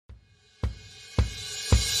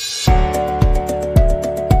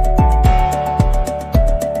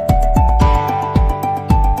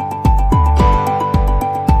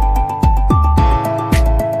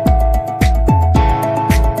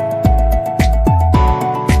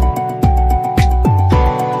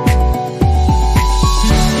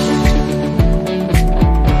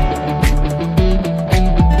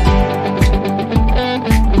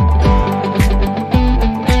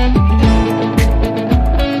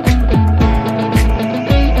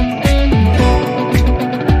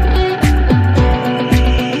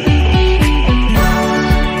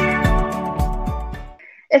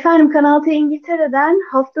Efendim Kanal T İngiltere'den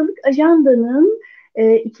Haftalık Ajanda'nın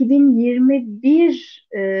 2021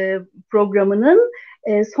 programının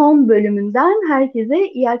son bölümünden herkese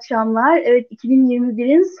iyi akşamlar. Evet,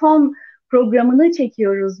 2021'in son programını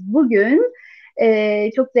çekiyoruz bugün.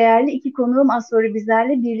 Çok değerli iki konuğum az sonra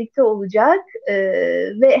bizlerle birlikte olacak.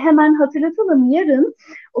 Ve hemen hatırlatalım, yarın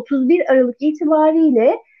 31 Aralık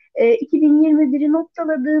itibariyle 2021'i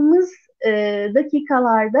noktaladığımız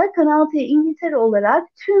dakikalarda Kanal T İngiltere olarak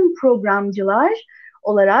tüm programcılar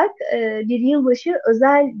olarak bir yılbaşı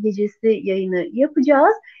özel gecesi yayını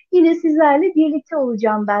yapacağız. Yine sizlerle birlikte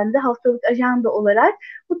olacağım ben de haftalık ajanda olarak.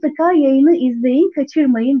 Mutlaka yayını izleyin,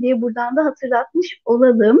 kaçırmayın diye buradan da hatırlatmış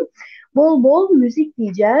olalım. Bol bol müzik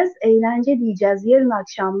diyeceğiz, eğlence diyeceğiz yarın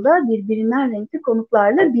akşamda birbirinden renkli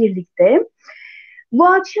konuklarla birlikte. Bu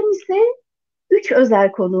akşam ise 3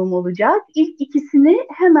 özel konuğum olacak. İlk ikisini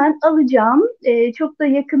hemen alacağım. Çok da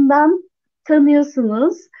yakından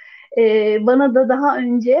tanıyorsunuz. Bana da daha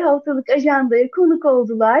önce haftalık ajandaya konuk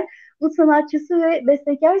oldular. Bu sanatçısı ve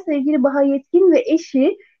bestekar sevgili Baha Yetkin ve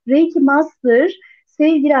eşi Reiki Master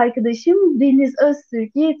sevgili arkadaşım Deniz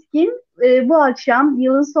Yetkin bu akşam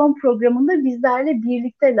yılın son programında bizlerle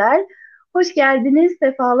birlikteler. Hoş geldiniz,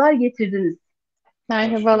 sefalar getirdiniz.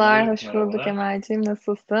 Merhabalar, hoş bulduk Emel'ciğim.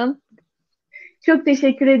 Nasılsın? Çok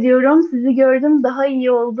teşekkür ediyorum. Sizi gördüm, daha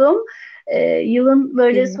iyi oldum. Yılın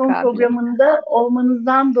böyle son Bilmukabele. programında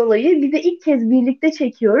olmanızdan dolayı bir de ilk kez birlikte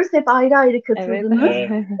çekiyoruz. Hep ayrı ayrı Evet. katıldınız.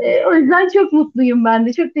 O yüzden çok mutluyum ben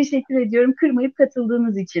de. Çok teşekkür ediyorum kırmayıp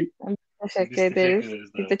katıldığınız için. Teşekkür Biz teşekkür ederiz. ederiz.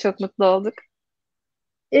 Biz de çok mutlu olduk.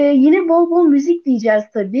 Yine bol bol müzik diyeceğiz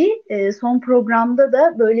tabii. Son programda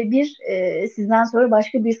da böyle bir sizden sonra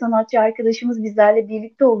başka bir sanatçı arkadaşımız bizlerle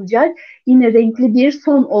birlikte olacak. Yine renkli bir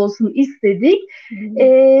son olsun istedik.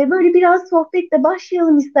 Böyle biraz sohbetle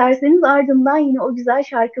başlayalım isterseniz, ardından yine o güzel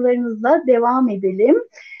şarkılarınızla devam edelim.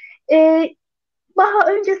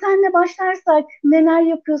 Baha, önce senle başlarsak neler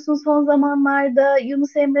yapıyorsun son zamanlarda?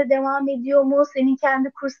 Yunus Emre devam ediyor mu? Senin kendi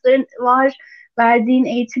kursların var, verdiğin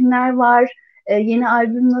eğitimler var. Yeni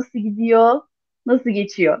albüm nasıl gidiyor? Nasıl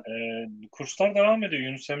geçiyor? Kurslar devam ediyor.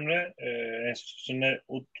 Yunus Emre Enstitüsü'nde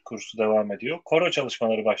ud kursu devam ediyor. Koro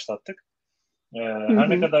çalışmaları başlattık. Hı Her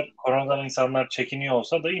ne hı. kadar koronadan insanlar çekiniyor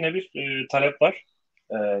olsa da yine bir talep var.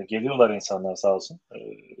 Geliyorlar insanlar sağ olsun.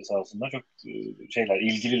 Sağ olsunlar, çok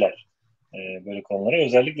ilgililer böyle konulara.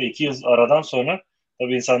 Özellikle 2 yıl aradan sonra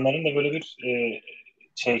tabii insanların da böyle bir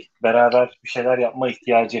beraber bir şeyler yapma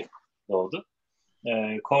ihtiyacı doğdu.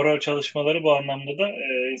 Koro çalışmaları bu anlamda da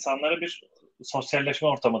insanlara bir sosyalleşme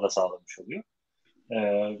ortamı da sağlamış oluyor. E,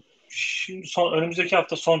 Şimdi önümüzdeki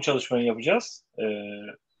hafta son çalışmayı yapacağız.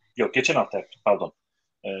 Yok, geçen hafta yaptık, pardon.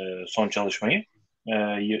 Son çalışmayı.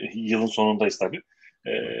 Yılın sonundayız tabii.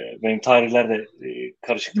 E, Benim tarihler de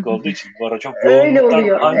karışıklık olduğu için bu ara çok Öyle yoğunluktan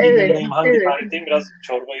oluyor. hangi Evet, gündeyim, hangi evet. tarihteyim biraz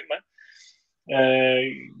çorbayım ben.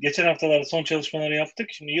 Geçen haftalarda son çalışmaları yaptık.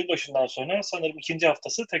 Şimdi yılbaşından sonra sanırım ikinci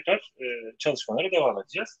haftası tekrar çalışmalara devam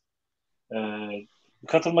edeceğiz. E,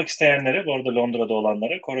 Katılmak isteyenlere, bu arada Londra'da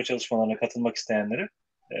olanlara, koro çalışmalarına katılmak isteyenlere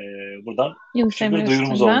e, buradan Yunus küçük bir Emre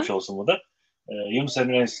duyurumuz olmuş üstünden. olsun bu da. Yunus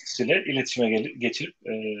Emre Enstitüsü ile iletişime geçirip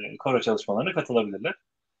koro çalışmalarına katılabilirler.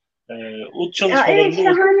 Ud Ya, evet, çalışmalarında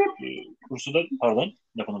şahane. kursu da, pardon,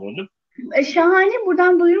 lafını böldüm. Şahane.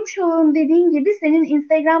 Buradan duyurmuş olalım, dediğin gibi senin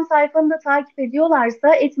Instagram sayfanı da takip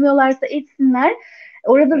ediyorlarsa, etmiyorlarsa etsinler.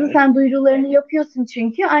 Orada da Evet, sen duyurularını yapıyorsun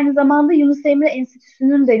çünkü. Aynı zamanda Yunus Emre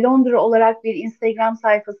Enstitüsü'nün de Londra olarak bir Instagram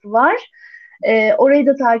sayfası var. Orayı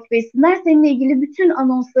da takip etsinler. Seninle ilgili bütün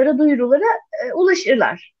anonslara, duyurulara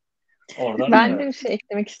ulaşırlar. oradan Ben de evet. bir şey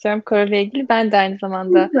eklemek istiyorum koro ile ilgili. Ben de aynı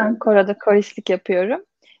zamanda Lütfen. koroda koristlik yapıyorum.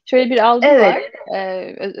 Şöyle bir algı var,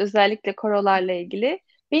 Evet. özellikle korolarla ilgili.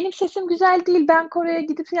 Benim sesim güzel değil, ben koroya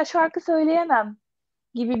gidip ya şarkı söyleyemem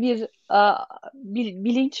gibi bir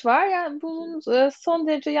bilinç var. Yani bunun son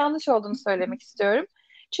derece yanlış olduğunu söylemek istiyorum.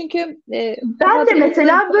 Çünkü Ben daha de da eğitimli.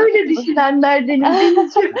 mesela böyle düşünenlerdenim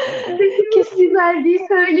Denizciğim. Sesim Kes, güzel değil,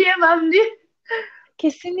 söyleyemem diye.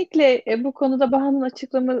 Kesinlikle bu konuda Baha'nın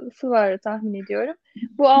açıklaması var tahmin ediyorum.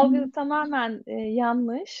 Bu algı tamamen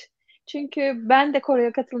yanlış. Çünkü ben de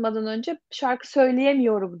koroya katılmadan önce şarkı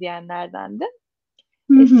söyleyemiyorum diyenlerdendi.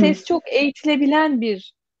 Hı hı. Ses çok eğitilebilen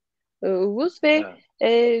bir uvuz ve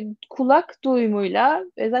Evet. kulak duyumuyla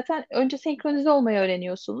zaten önce senkronize olmayı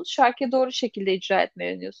öğreniyorsunuz. Şarkıyı doğru şekilde icra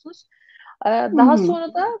etmeyi öğreniyorsunuz. Hı Daha hı.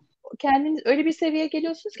 sonra da kendiniz öyle bir seviyeye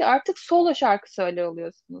geliyorsunuz ki artık solo şarkı söylüyor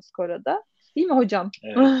oluyorsunuz koroda. Değil mi hocam?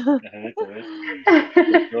 Evet, evet,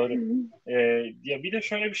 evet. Doğru. Ee, Ya bir de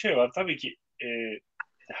şöyle bir şey var. Tabii ki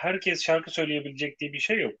herkes şarkı söyleyebilecek diye bir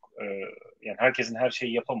şey yok. Yani herkesin her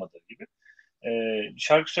şeyi yapamadığı gibi.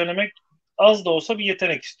 Şarkı söylemek az da olsa bir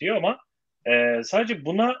yetenek istiyor ama sadece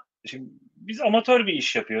buna şimdi biz amatör bir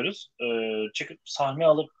iş yapıyoruz. Çıkıp sahne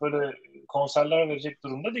alıp böyle konserler verecek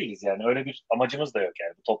durumda değiliz yani. Öyle bir amacımız da yok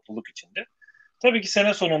yani bu topluluk içinde. Tabii ki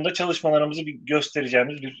sene sonunda çalışmalarımızı bir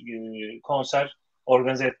göstereceğimiz bir konser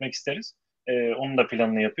organize etmek isteriz. Onun da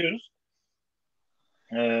planını yapıyoruz.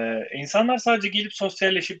 İnsanlar sadece gelip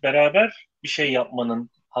sosyalleşip beraber bir şey yapmanın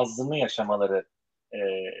hazzını yaşamaları e,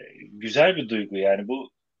 güzel bir duygu. Yani bu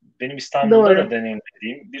benim İstanbul'da da Doğru.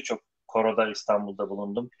 deneyimlediğim birçok koroda İstanbul'da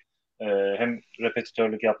bulundum. Hem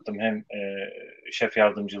repetitörlük yaptım hem şef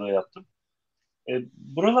yardımcılığı yaptım.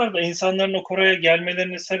 Buralarda insanların o koroya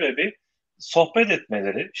gelmelerinin sebebi sohbet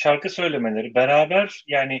etmeleri, şarkı söylemeleri, beraber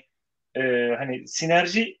yani hani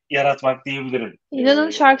sinerji yaratmak diyebilirim. İnanın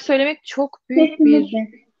şarkı söylemek çok büyük bir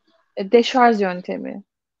Kesinlikle. deşarj yöntemi.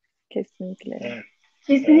 Kesinlikle. Evet.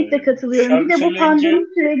 Kesinlikle katılıyorum. Bir Şarkı de bu söyleyince pandemi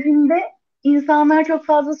sürecinde insanlar çok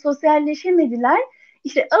fazla sosyalleşemediler.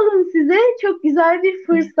 İşte alın size çok güzel bir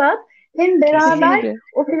fırsat. Hem beraber Kesinlikle.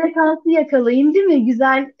 o frekansı yakalayın, değil mi?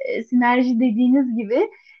 Güzel sinerji dediğiniz gibi.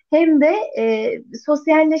 Hem de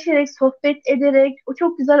sosyalleşerek, sohbet ederek, o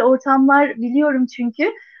çok güzel ortamlar biliyorum çünkü.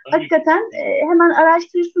 tabii ki. Hakikaten hemen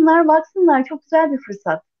araştırsınlar, baksınlar. Çok güzel bir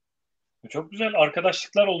fırsat. Çok güzel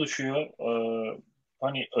arkadaşlıklar oluşuyor.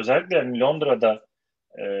 Hani özellikle hani Londra'da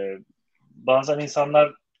e, bazen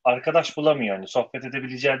insanlar arkadaş bulamıyor. Hani sohbet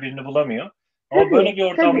edebileceği birini bulamıyor. Ama böyle Tabii, bir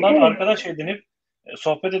tabii, ortamdan evet. arkadaş edinip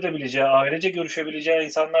sohbet edebileceği, ailece görüşebileceği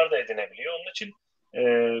insanlar da edinebiliyor. Onun için e,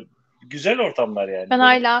 güzel ortamlar yani Ben böyle.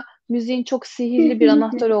 hala müziğin çok sihirli bir Kesinlikle.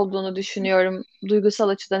 anahtar olduğunu düşünüyorum. Duygusal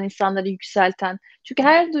açıdan insanları yükselten. Çünkü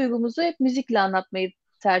her duygumuzu hep müzikle anlatmayı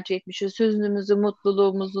tercih etmişiz. Hüznümüzü,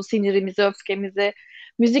 mutluluğumuzu, sinirimizi, öfkemizi.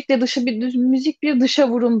 Müzik bir dışa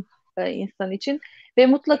vurum insan için. Ve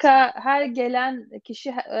mutlaka her gelen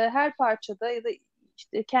kişi her parçada ya da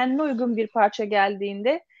işte kendine uygun bir parça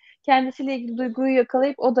geldiğinde kendisiyle ilgili duyguyu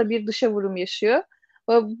yakalayıp o da bir dışa vurum yaşıyor.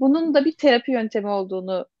 Bunun da bir terapi yöntemi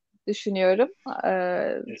olduğunu düşünüyorum.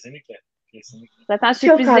 Kesinlikle. Kesinlikle. Zaten Çok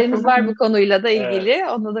sürprizlerimiz var bu haklısın. konuyla da Evet. ilgili.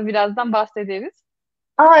 Onu da birazdan bahsederiz.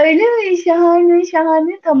 Aa, öyle mi? Şahane,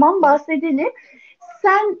 şahane. Tamam, bahsedelim.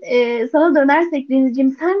 Sana dönersek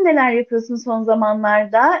Denizciğim, sen neler yapıyorsun son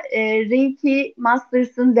zamanlarda? Reiki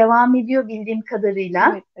Masters'ın devam ediyor bildiğim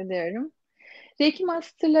kadarıyla. Evet, ediyorum. Reiki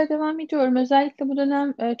Master'la devam ediyorum. Özellikle bu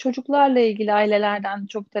dönem çocuklarla ilgili ailelerden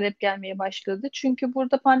çok talep gelmeye başladı. Çünkü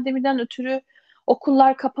burada pandemiden ötürü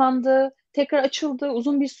okullar kapandı, tekrar açıldı,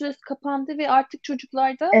 uzun bir süre kapandı ve artık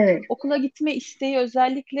çocuklarda Evet, okula gitme isteği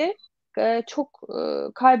özellikle çok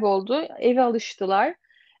kayboldu. Eve alıştılar.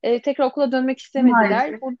 Tekrar okula dönmek istemediler.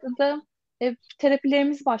 maalesef. Burada da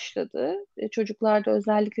terapilerimiz başladı. Çocuklarda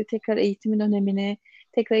özellikle tekrar eğitimin önemini,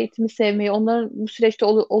 tekrar eğitimi sevmeyi, onların bu süreçte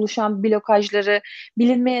oluşan blokajları,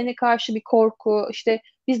 bilinmeyene karşı bir korku, işte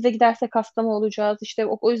biz de gidersek hasta mı olacağız, işte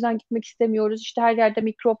o yüzden gitmek istemiyoruz, işte her yerde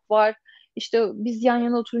mikrop var, işte biz yan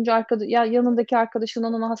yana oturunca yanındaki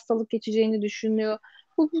arkadaşının ona hastalık geçeceğini düşünüyor.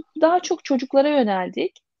 Daha çok çocuklara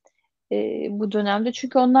yöneldik bu dönemde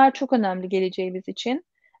çünkü onlar çok önemli geleceğimiz için.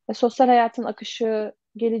 Sosyal hayatın akışı,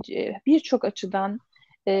 birçok açıdan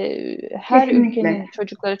her Kesinlikle. ülkenin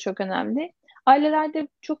çocukları çok önemli. Aileler de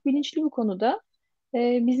çok bilinçli bu konuda.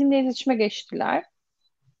 Bizimle iletişime geçtiler.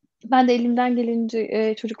 Ben de elimden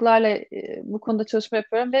gelince çocuklarla bu konuda çalışma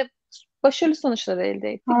yapıyorum ve başarılı sonuçlar elde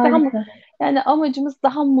ettik. Harika. Yani amacımız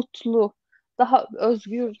daha mutlu, daha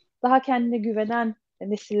özgür, daha kendine güvenen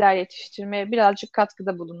nesiller yetiştirmeye birazcık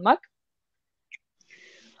katkıda bulunmak.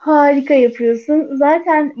 Harika yapıyorsun.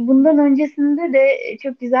 Zaten bundan öncesinde de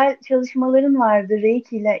çok güzel çalışmaların vardı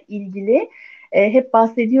Reiki ile ilgili. Hep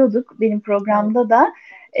bahsediyorduk benim Evet. programda da.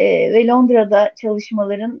 Ve Londra'da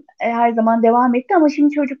çalışmaların her zaman devam etti. Ama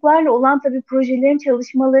şimdi çocuklarla olan tabii projelerin,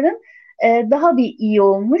 çalışmaların daha bir iyi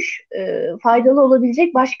olmuş. Faydalı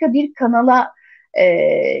olabilecek başka bir kanala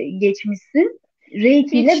geçmişsin.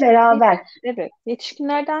 Reiki ile beraber. Evet,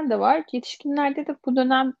 yetişkinlerden de var. Yetişkinlerde de bu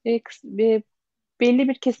dönem belli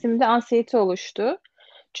bir kesimde anksiyete oluştu.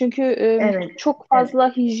 Çünkü Evet, çok evet.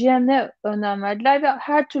 fazla hijyene önem verdiler ve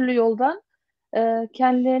her türlü yoldan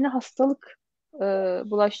kendilerine hastalık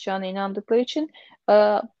bulaşacağına inandıkları için e,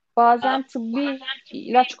 bazen tıbbi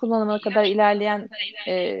ilaç kullanımına kadar ilerleyen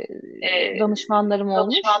e, danışmanlarım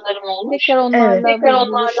olmuş. Tekrar Evet.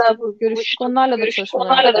 onlarla buluştuk, görüştük. Onlarla da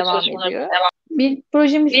çalışmalarımız devam ediyor. Bir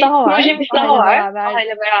projemiz daha var.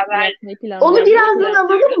 Aile beraber yapmayı Onu planlıyoruz. birazdan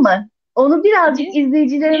alalım mı? Onu birazcık Bir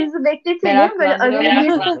izleyicilerimizi bekletelim. Böyle araya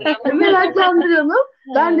meraklandıralım. bir meraklandıralım.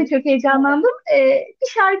 Ben de Evet, çok heyecanlandım. Bir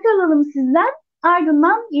şarkı alalım sizden.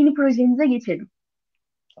 Ardından yeni projenize geçelim.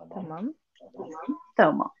 Tamam. tamam.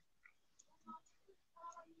 Tamam.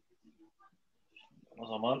 o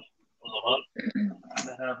zaman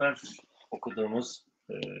beraber okuduğumuz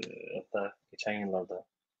hatta geçen yıl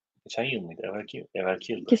mıydı?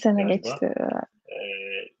 Evvelki yılda 2 sene galiba. geçti.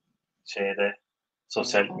 Şeyde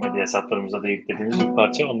sosyal medya hesaplarımıza da yüklediğimiz bir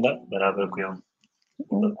parça. Onu da beraber okuyalım.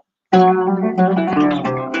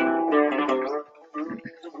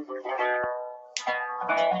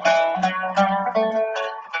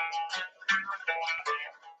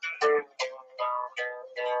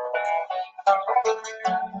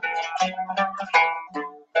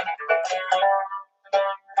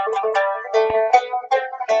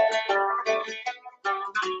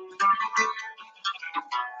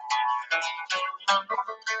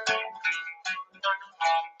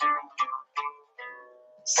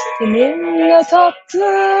 Seninle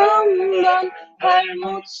tattım ben her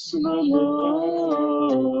mutluluğu,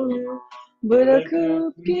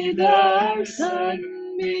 bırakıp gidersen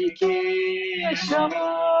bil ki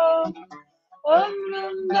yaşamam.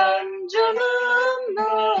 Ömrümden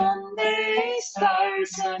canımdan ne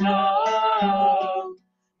istersen al.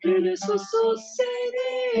 Gülü susuz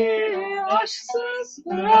seni aşksız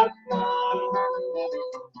bırakmam.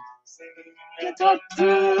 Seninle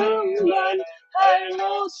tattım ben her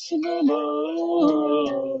mutluluğu,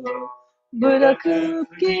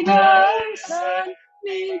 bırakıp gidersen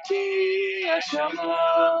bil ki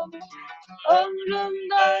yaşamam.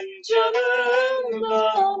 Ömrümden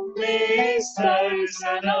canımdan ne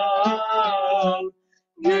istersen al.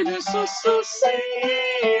 Gülü susuz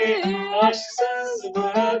seni aşksız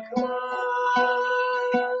bırakmam.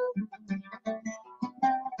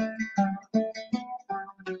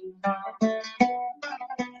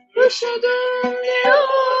 Üşüdüm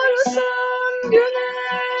diyorsan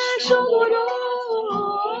güneş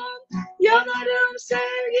olurum, yanarım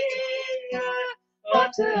sevginle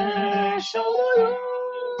ateş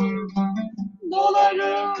olurum,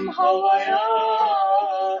 dolarım havaya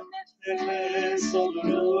nefes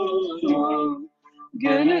olurum,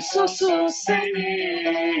 gönül susuz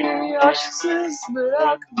seni aşksız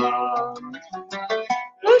bırakmam.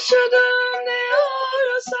 Üşüdüm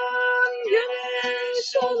diyorsan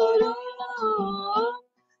güneş olurum,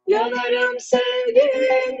 yanarım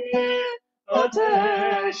sevginle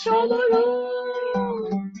ateş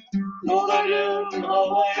olurum, dolarım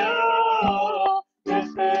havaya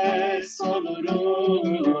nefes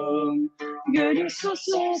olurum, gönül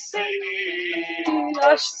susuz seni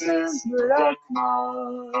aşksız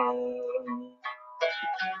bırakmam.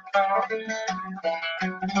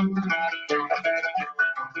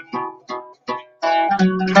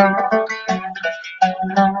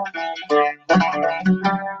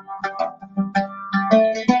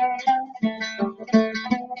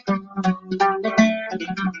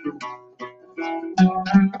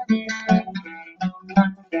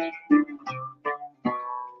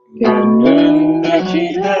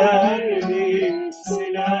 Gönlümdeki derdi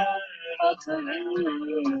siler atarım,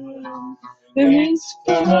 ümit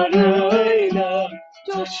pınarıyla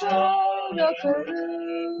coşar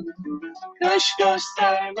akarım. Kış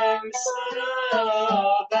göstermem sana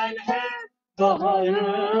ben hep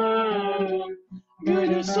baharım,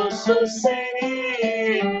 gülü susuz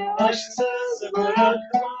seni aşksız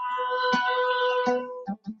bırakmam.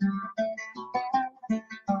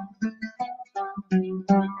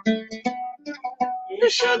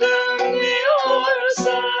 Üşüdüm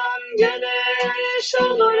diyorsan güneş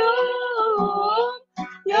olurum,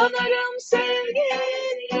 yanarım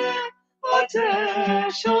sevginle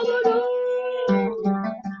ateş olurum,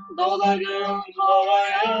 dolarım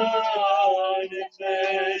havaya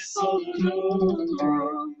nefes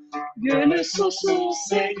olurum, gönül susuz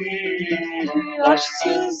seni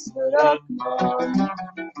aşksız bırakmam.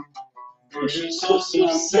 Gönül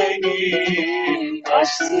susuz seni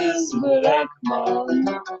aşksız bırakmam.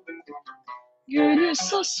 Gönül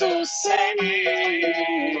susuz seni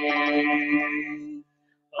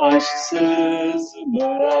aşksız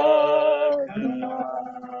bırakmam.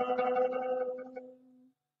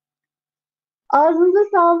 Ağzınıza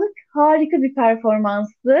sağlık. Harika bir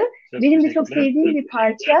performanstı. Çok Benim de çok teşekkürler. sevdiğim bir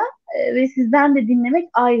parça ve sizden de dinlemek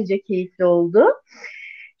ayrıca keyifli oldu.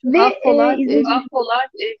 Ve Affolar, izlediğiniz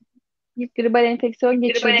bir gribal enfeksiyon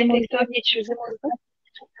geçirdim.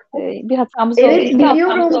 Bir hatamız Evet, olduysa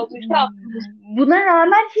biliyorum. Buna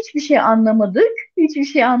rağmen hiçbir şey anlamadık. Hiçbir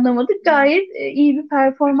şey anlamadık. Gayet iyi bir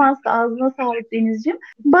performanstı. Ağzına sağlık Denizciğim.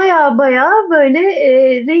 Baya baya böyle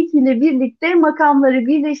Reiki ile birlikte makamları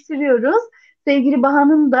birleştiriyoruz. Sevgili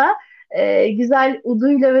Baha'nın da güzel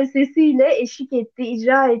uduyla ve sesiyle eşlik ettiği,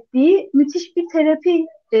 icra ettiği müthiş bir terapi.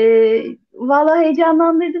 Vallahi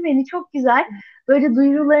heyecanlandırdı beni. Çok güzel. Böyle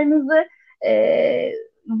duyurularınızı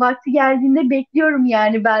vakti geldiğinde bekliyorum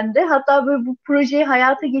yani ben de. Hatta böyle bu projeyi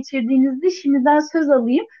hayata geçirdiğinizde şimdiden söz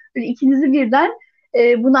alayım. Böyle ikinizi birden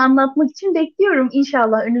bunu anlatmak için bekliyorum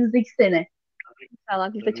inşallah önümüzdeki sene.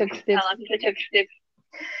 İnşallah biz de çok isteriz.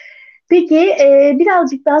 Peki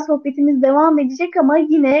birazcık daha sohbetimiz devam edecek ama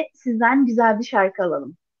yine sizden güzel bir şarkı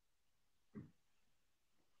alalım.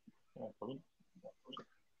 Yapalım.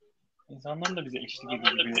 İnsanların da bize eşlik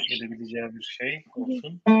edebileceği bir şey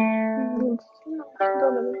olsun.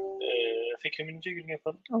 Fikrim İnce Gül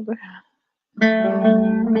yapalım. Olur.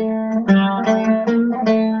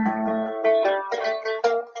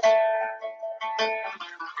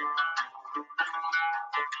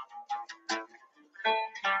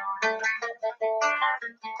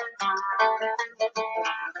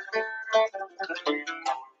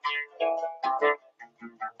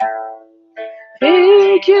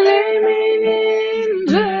 Fikrimin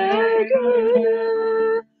ince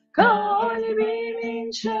gülü,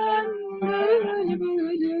 kalbimin şen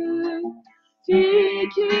bülbülü.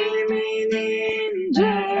 Fikrimin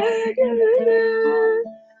ince gülü,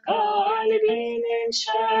 kalbimin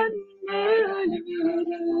şen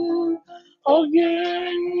bülbülü. O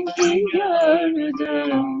gün ki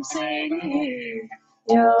gördüm seni,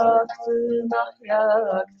 yaktın ah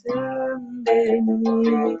yaktın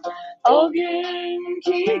beni. O gün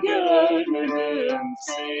ki gördüm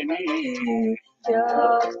seni,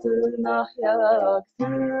 yaktın ah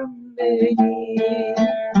yaktın beni.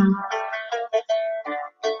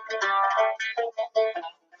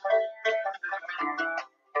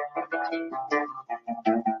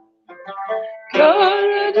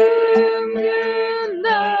 Gördüğüm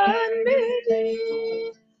günden beri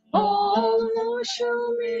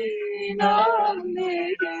olmuşum inan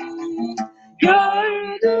deli.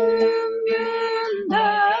 Gördüğüm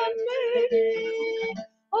günden beri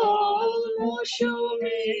olmuşum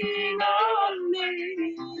inan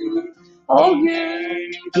deli. O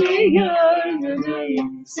gün ki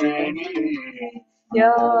gördüm seni,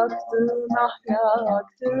 yaktın ah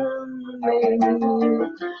yaktın beni.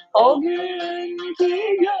 O gün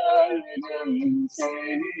ki gördüm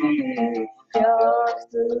seni,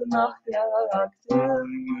 yaktın ah yaktın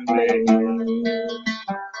beni.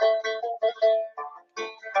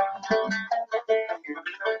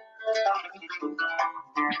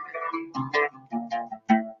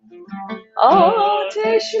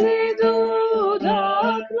 Ateşli dudakların,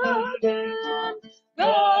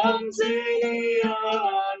 gamzeli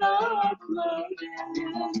yanakların.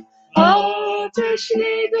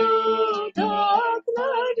 Ateşli dudakların,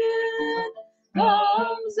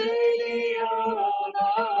 gamzeli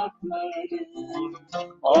yanakların.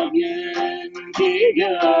 O gün ki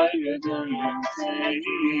gördüm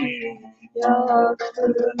seni,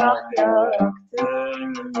 yaktın ah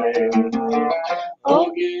yaktın beni.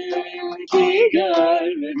 O gün ki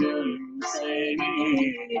gördüm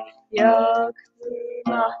seni, yaktın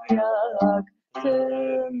ah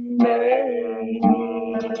yaktın beni.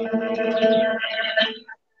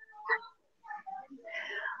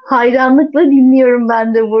 Hayranlıkla dinliyorum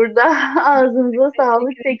ben de burada. Ağzınıza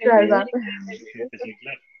sağlık tekrardan.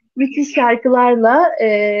 Teşekkürler. Müthiş şarkılarla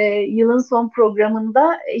yılın son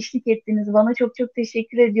programında eşlik ettiniz bana. Çok çok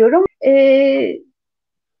teşekkür ediyorum.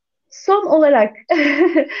 Son olarak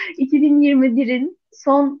 2021'in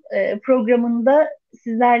son programında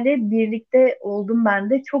sizlerle birlikte oldum ben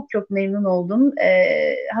de. Çok çok memnun oldum.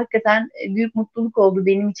 Hakikaten büyük mutluluk oldu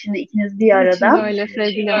benim için de ikiniz bir arada. Öyle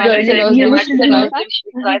sevgili. Böyle yılı sizinle...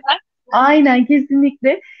 Aynen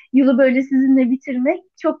kesinlikle. Yılı böyle sizinle bitirmek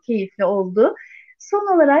çok keyifli oldu.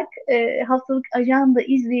 Son olarak haftalık ajanda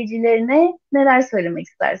izleyicilerine neler söylemek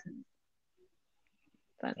istersiniz?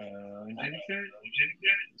 Öncelikle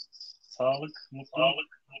sağlık, mutluluk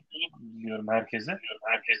diliyorum herkese.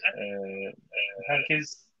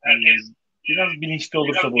 Herkes biraz bilinçli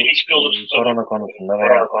olursa bu korona konusunda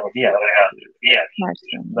veya diğer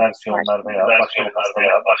versiyonlar veya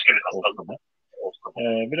başka bir hastalık olsun.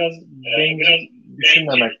 Biraz bencil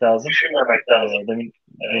düşünmemek lazım. Demin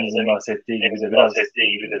Deniz'in bahsettiği gibi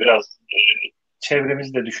de biraz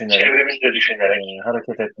çevremizi de düşünerek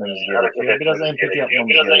hareket etmemiz gerekiyor. Biraz empati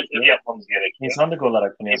yapmamız gerekiyor. İnsanlık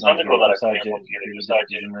olarak bunu yapmamız gerekiyor.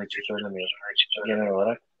 Sadece cümle için söylemiyorum. Genel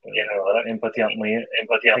olarak empati yapmayı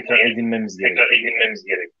tekrar edinmemiz gerekiyor.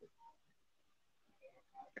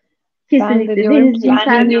 Ben de Kesinlikle. diyorum ki Denizciğim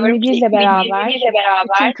sen 2021 ile beraber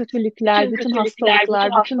bütün kötülükler, bütün hastalıklar,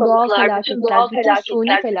 bütün doğal felaketler,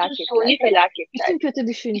 bütün suni felaketler, bütün kötü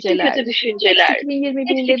düşünceler,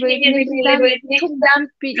 2021 ile böyle denizden çok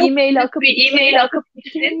büyük bir e-mail akıp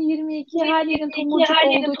gitsin. 2022 her yerin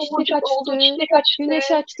tomurcuk oldu, çiçek açtı,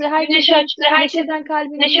 güneş açtı. Herkesin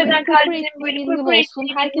neşeden kalbinin böyle pırpır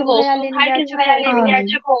ettiği bir yıl olsun. Herkesin hayallerinin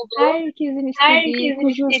gerçek olduğu, amin. herkesin istediği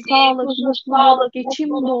huzur, sağlık, mutluluk, geçim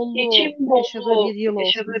doluluğu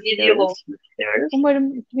yaşadığı bir yıl olsun istiyoruz.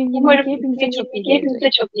 Umarım 2022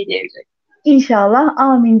 hepimize çok iyi gelecek. İnşallah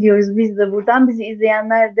amin diyoruz biz de buradan. Bizi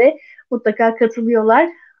izleyenler de mutlaka katılıyorlar.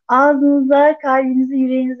 Ağzınıza, kalbinize,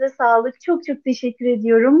 yüreğinize sağlık. Çok çok teşekkür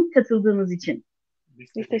ediyorum katıldığınız için.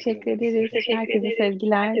 Biz teşekkür ederiz. Herkese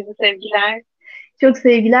sevgiler. Çok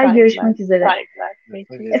sevgiler, Saygılar. görüşmek üzere.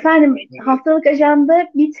 Bekliyoruz. Efendim, haftalık ajanda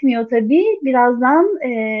bitmiyor tabii. Birazdan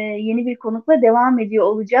yeni bir konukla devam ediyor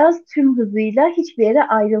olacağız. Tüm hızıyla hiçbir yere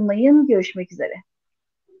ayrılmayın. Görüşmek üzere.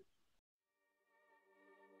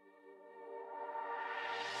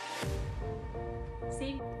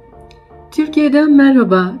 Türkiye'den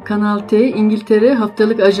merhaba, Kanal T İngiltere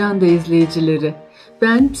Haftalık Ajanda izleyicileri.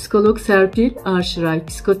 Ben psikolog Serpil Arşiray,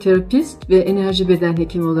 psikoterapist ve enerji beden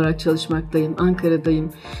hekimi olarak çalışmaktayım,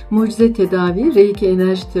 Ankara'dayım. Mucize Tedavi, Reiki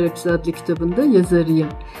Enerji Terapisi adlı kitabında yazarıyım.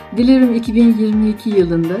 Dilerim 2022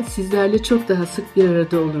 yılında sizlerle çok daha sık bir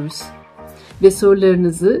arada oluruz ve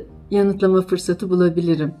sorularınızı yanıtlama fırsatı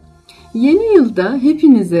bulabilirim. Yeni yılda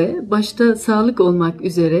hepinize başta sağlık olmak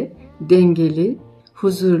üzere dengeli,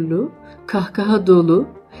 huzurlu, kahkaha dolu,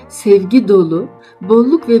 sevgi dolu,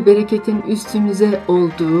 bolluk ve bereketin üstümüze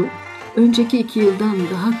olduğu, önceki 2 yıldan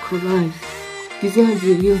daha kolay, güzel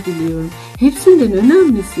bir yıl diliyorum. Hepsinden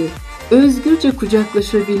önemlisi, özgürce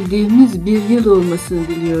kucaklaşabildiğimiz bir yıl olmasını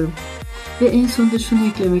diliyorum. Ve en sonunda şunu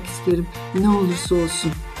eklemek isterim, ne olursa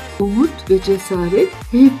olsun, umut ve cesaret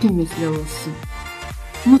hepimizle olsun.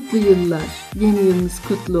 Mutlu yıllar, yeni yılınız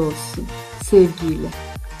kutlu olsun, sevgiyle.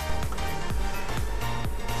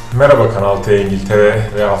 Merhaba Kanal T İngiltere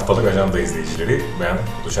ve Haftalık Ajanda izleyicileri. Ben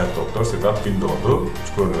Doçent Doktor Sedat Gündoğdu,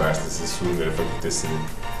 Çukurova Üniversitesi Su Ürünleri Fakültesi'nin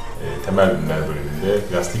temel ürünler bölümünde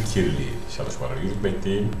plastik kirliliği çalışmaları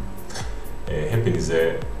yürütmekteyim.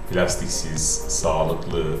 Hepinize plastiksiz,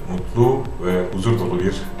 sağlıklı, mutlu ve huzur dolu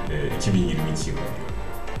bir 2022 yılı diliyorum.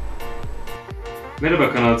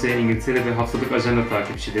 Merhaba Kanal T İngiltere ve Haftalık Ajanda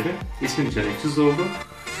takipçileri. İsmim Can Ekçizoğlu.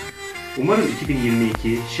 Umarım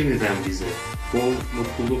 2022 şimdiden bize bol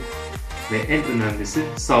mutluluk ve en önemlisi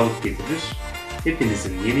sağlık getirir.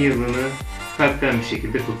 Hepinizin yeni yılını kalpten bir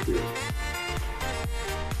şekilde kutluyorum.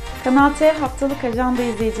 Kanal T Haftalık Ajanda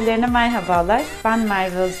izleyicilerine merhabalar. Ben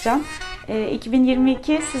Merve Özcan.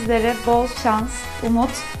 2022 sizlere bol şans,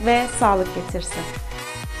 umut ve sağlık getirsin.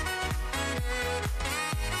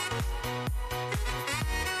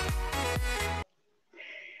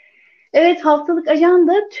 Evet, haftalık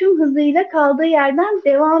ajanda tüm hızıyla kaldığı yerden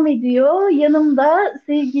devam ediyor. Yanımda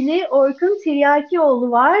sevgili Orkun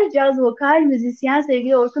Tiryakioğlu var. Jazz Vokal müzisyen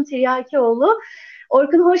sevgili Orkun Tiryakioğlu.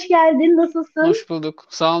 Orkun hoş geldin. Nasılsın? Hoş bulduk.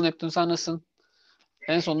 Sağ ol Neptün, sen nasılsın?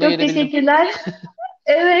 En sonunda Çok gelebildim. teşekkürler.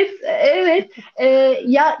 Evet.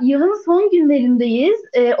 Ya yılın son günlerindeyiz.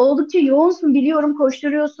 Oldukça yoğunsun biliyorum,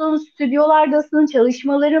 koşturuyorsun, stüdyolardasın,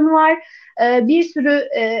 çalışmaların var. Bir sürü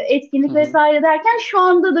etkinlik Hı hı. vesaire derken şu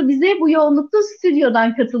anda da bize bu yoğunlukta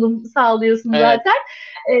stüdyodan katılım sağlıyorsun Evet. zaten.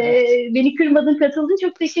 Evet. Beni kırmadın, katıldın.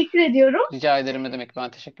 Çok teşekkür ediyorum. Rica ederim, ne demek,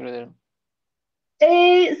 ben teşekkür ederim.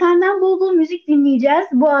 Senden bol bol müzik dinleyeceğiz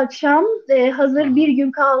bu akşam. Hazır Aha. bir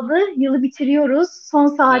gün kaldı. Yılı bitiriyoruz. Son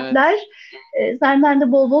saatler. Senden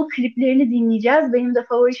de bol bol kliplerini dinleyeceğiz. Benim de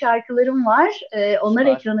favori şarkılarım var. Onlar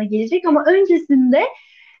Süper. ekrana gelecek ama öncesinde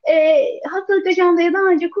Haftalık Ajanda'ya daha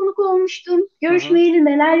önce konuk olmuştun. Görüşmeyeli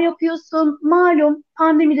neler yapıyorsun? Malum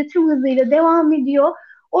pandemide tüm hızıyla devam ediyor.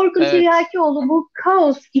 Orkun Evet. Tiryakioğlu bu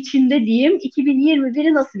kaos içinde diyeyim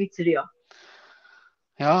 2021'i nasıl bitiriyor?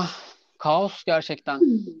 Ya kaos gerçekten.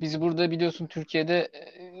 Biz burada biliyorsun Türkiye'de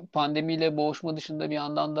pandemiyle boğuşma dışında bir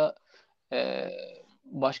yandan da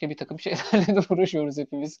başka bir takım şeylerle de uğraşıyoruz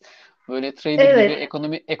hepimiz. Böyle trader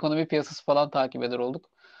gibi ekonomi piyasası falan takip eder olduk.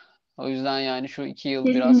 O yüzden yani şu 2 yıl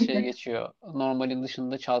biraz Kesinlikle. geçiyor. Normalin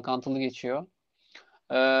dışında çalkantılı geçiyor.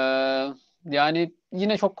 Ee, Yani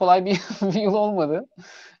yine çok kolay bir yıl olmadı.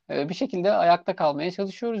 Bir şekilde ayakta kalmaya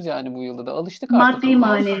çalışıyoruz yani bu yılda da. Alıştık artık. Maddi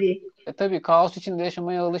manevi. Tabii kaos içinde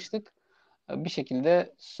yaşamaya alıştık. Bir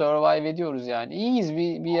şekilde survive ediyoruz yani. İyiyiz,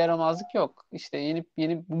 bir yaramazlık yok. İşte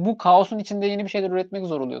yeni bu kaosun içinde yeni bir şeyler üretmek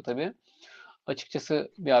zor oluyor tabii.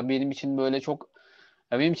 Açıkçası ya benim için böyle çok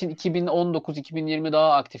Ya benim için 2019-2020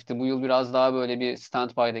 daha aktifti. Bu yıl biraz daha böyle bir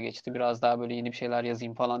standby'da geçti. Biraz daha böyle yeni bir şeyler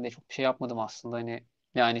yazayım falan diye çok bir şey yapmadım aslında. Hani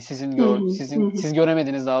yani Hı hı, hı hı. siz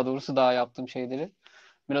göremediniz daha doğrusu daha yaptığım şeyleri.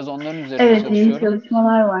 Biraz onların üzerinde Evet, yeni çalışıyorum.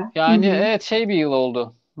 çalışmalar var. Hı Yani hı. evet bir yıl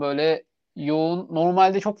oldu. Böyle yoğun,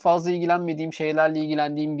 normalde çok fazla ilgilenmediğim şeylerle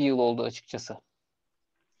ilgilendiğim bir yıl oldu açıkçası.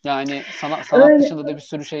 Yani sanat Öyle. dışında da bir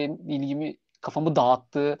sürü şeyin ilgimi, kafamı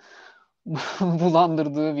dağıttığı,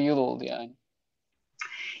 bulandırdığı bir yıl oldu yani.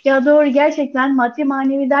 Ya doğru, gerçekten maddi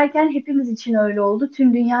manevi derken hepimiz için öyle oldu.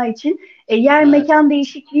 Tüm dünya için. Yer Evet. mekan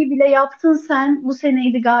değişikliği bile yaptın sen, bu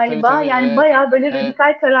seneydi Tabii galiba. tabii Yani evet. bayağı böyle Evet.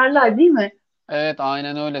 radikal kararlar değil mi? Evet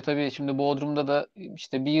aynen öyle tabii. Şimdi Bodrum'da da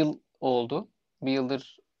işte bir yıl oldu. Bir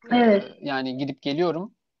yıldır Evet. yani gidip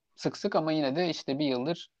geliyorum sık sık ama yine de işte bir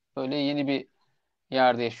yıldır böyle yeni bir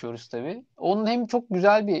yerde yaşıyoruz tabii. Onun hem çok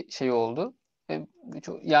güzel bir şey oldu. Hem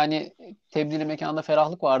yani tebdili mekanda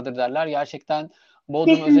ferahlık vardır derler. Gerçekten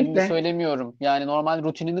Bodrum özelinde Kesinlikle. söylemiyorum. Yani normal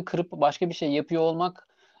rutinini kırıp başka bir şey yapıyor olmak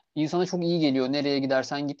insana çok iyi geliyor. Nereye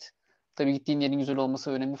gidersen git. Tabii gittiğin yerin güzel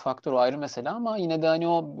olması önemli faktör, o ayrı mesele ama yine de hani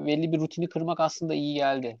o belli bir rutini kırmak aslında iyi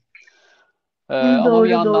geldi. Ama bir Doğru,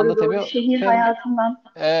 yandan doğru, da doğru. tabii Şehir hem hayatından.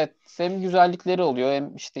 evet hem güzellikleri oluyor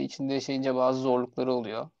hem işte içinde yaşayınca bazı zorlukları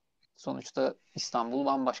oluyor. Sonuçta İstanbul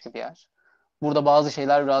bambaşka bir yer. Burada bazı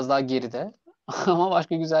şeyler biraz daha geride ama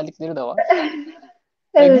başka güzellikleri de var.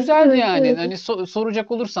 Evet, Güzeldi evet, yani. evet. Hani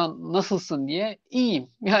soracak olursan nasılsın diye iyiyim.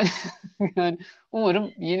 Yani yani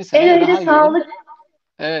umarım yeni En seneye önce daha iyi olur. sağlık.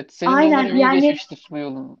 Evet, senin de umarım Aynen, iyi yani geçmiştir bu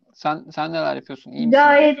yolun. Sen neler yapıyorsun? İyi misin?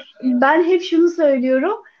 gayet, ben hep şunu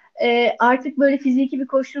söylüyorum. Artık böyle fiziki bir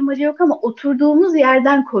koşturmaca yok ama oturduğumuz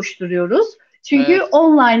yerden koşturuyoruz. Çünkü Evet.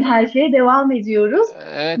 online her şeye devam ediyoruz.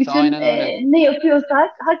 Evet, Bütün aynen öyle. ne yapıyorsak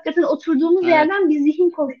hakikaten oturduğumuz Evet. yerden bir zihin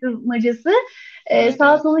koşturmacası. Evet,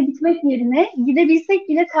 Sağa evet. sola gitmek yerine gidebilsek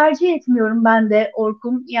bile tercih etmiyorum ben de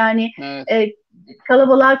Orkun. Yani Evet. e,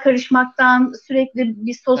 kalabalığa karışmaktan, sürekli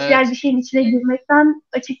bir sosyal bir Evet. şeyin içine girmekten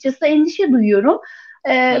açıkçası endişe duyuyorum.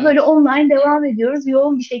 Böyle Evet. online devam ediyoruz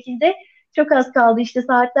yoğun bir şekilde. Çok az kaldı işte,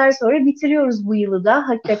 saatler sonra bitiriyoruz bu yılı da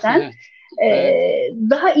hakikaten. Evet. Evet.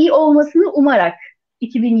 Daha iyi olmasını umarak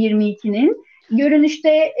 2022'nin.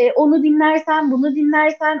 Görünüşte onu dinlersen, bunu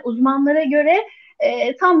dinlersen uzmanlara göre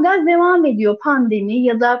tam gaz devam ediyor pandemi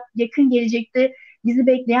ya da yakın gelecekte bizi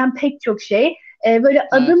bekleyen pek çok şey. Böyle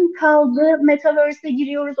Evet. adım kaldı, Metaverse'e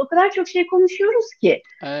giriyoruz. O kadar çok şey konuşuyoruz ki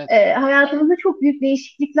Evet. hayatımızda çok büyük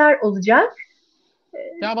değişiklikler olacak.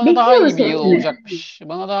 Ya bana daha iyi Bekliyoruz bir yıl hepsini. olacakmış.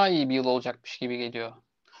 Bana daha iyi bir yıl olacakmış gibi geliyor.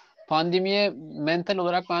 Pandemiye mental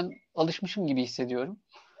olarak ben alışmışım gibi hissediyorum.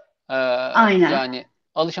 Ee, Aynen. yani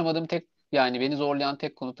alışamadığım yani beni zorlayan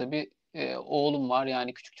tek konu tabii oğlum var.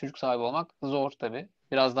 Yani küçük çocuk sahibi olmak zor tabii.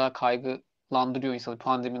 Biraz daha kaygılandırıyor insanı.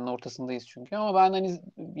 Pandeminin ortasındayız çünkü. Ama ben hani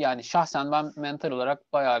yani şahsen ben mental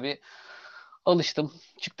olarak bayağı bir alıştım.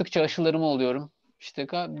 Çıktıkça aşılarımı oluyorum. İşte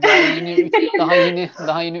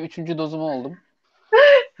daha yeni üçüncü dozumu oldum.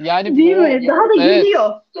 Yani Değil mi? Daha da evet.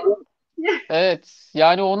 geliyor. Evet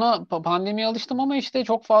yani ona pandemiye alıştım ama işte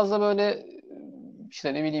çok fazla böyle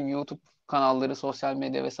işte ne bileyim YouTube kanalları, sosyal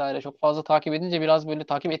medya vesaire çok fazla takip edince biraz böyle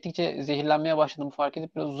takip ettikçe zehirlenmeye başladığımı fark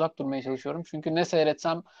edip biraz uzak durmaya çalışıyorum. Çünkü ne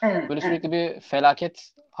seyretsem Evet, böyle evet. sürekli bir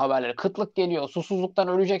felaket haberleri. Kıtlık geliyor, susuzluktan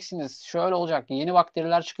öleceksiniz, şöyle olacak, yeni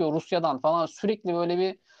bakteriler çıkıyor Rusya'dan falan sürekli böyle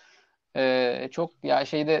bir çok ya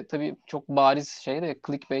şeyde tabii çok bariz şeyde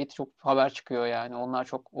clickbait çok haber çıkıyor yani. Onlar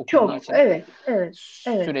çok okunduğu Çok. için Evet, evet,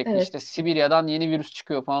 evet, sürekli evet. işte Sibirya'dan yeni virüs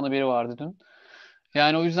çıkıyor falan haberi vardı dün.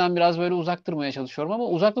 Yani o yüzden biraz böyle uzak durmaya çalışıyorum ama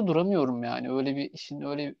uzakta duramıyorum yani. Öyle bir işin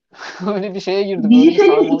öyle öyle bir şeye girdim. Öyle bir Dijitalin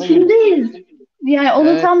sarmala girdim. içindeyiz. Yani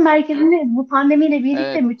onun tam Evet, merkezinde bu pandemiyle birlikte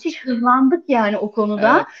evet, müthiş hızlandık yani o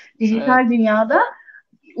konuda. evet, evet, Dijital dünyada.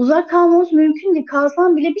 Uzak kalmamız mümkün değil.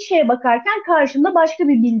 Kalsan bile bir şeye bakarken karşında başka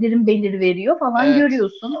bir bildirim veriyor falan, evet,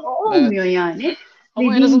 görüyorsun. O olmuyor evet. yani. Ama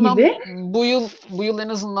en Dediğin azından gibi. bu yıl en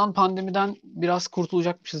azından pandemiden biraz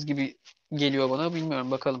kurtulacakmışız gibi geliyor bana.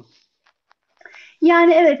 Bilmiyorum bakalım.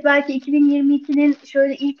 Yani evet, belki 2022'nin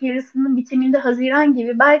şöyle ilk yarısının bitiminde Haziran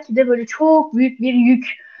gibi belki de böyle çok büyük bir yük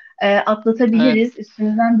Evet, atlatabiliriz.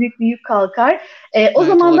 Üstümüzden büyük bir yük kalkar. O evet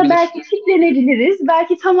zaman da olabilir. belki kitlenebiliriz.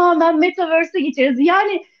 Belki tamamen Metaverse'e geçeriz.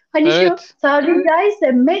 Yani hani şu Evet, tabiri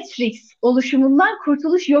caizse Matrix oluşumundan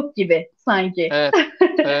kurtuluş yok gibi sanki. evet,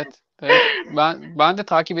 evet, evet. Ben de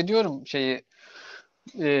takip ediyorum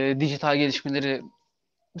dijital gelişmeleri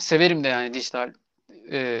severim de yani dijital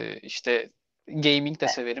işte gaming de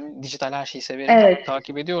severim. Dijital her şeyi severim. Evet.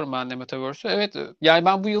 Takip ediyorum ben de Metaverse'ü. Evet yani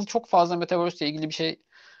ben bu yıl çok fazla Metaverse ile ilgili bir şey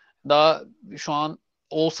daha şu an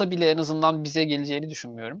olsa bile en azından bize geleceğini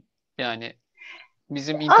düşünmüyorum. Yani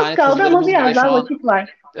bizim Az internet kaldı ama hızlarımız bile biraz şu daha an vakit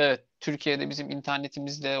var. evet Türkiye'de bizim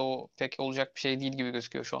internetimizle o pek olacak bir şey değil gibi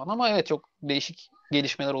gözüküyor şu an. Ama evet, çok değişik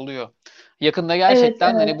gelişmeler oluyor. Yakında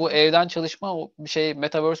gerçekten Evet, hani bu evden çalışma, o bir şey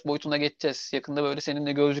metaverse boyutuna geçeceğiz. Yakında böyle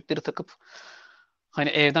seninle gözlükleri takıp hani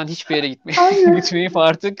evden hiçbir yere aynen. gitmeyip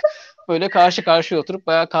artık böyle karşı karşıya oturup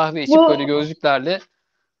bayağı kahve içip böyle Bu gözlüklerle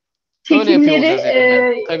öyle yapıyor çekimleri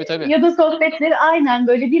olacağız yakında. Tabii. ya da sohbetleri aynen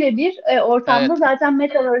böyle birebir ortamda, Evet. zaten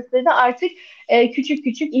Metaverse'de de artık küçük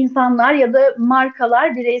küçük insanlar ya da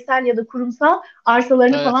markalar bireysel ya da kurumsal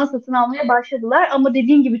arsalarını Evet. falan satın almaya başladılar. Ama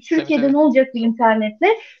dediğin gibi Türkiye'de Tabii. ne olacak bu internetle?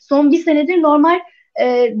 Son bir senedir normal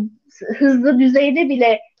e, hızlı düzeyde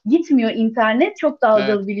bile gitmiyor internet. Çok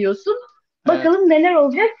dalgalı Evet. biliyorsun. Evet. Bakalım neler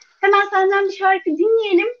olacak. Hemen senden bir şarkı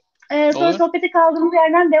dinleyelim. Sonra Olur. sohbete kaldığımız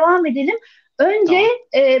yerden devam edelim. Önce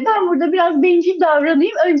Tamam. ben burada biraz bencil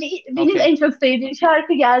davranayım. Önce benim Okey. en çok sevdiğim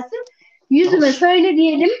şarkı gelsin. Yüzüme Olur. söyle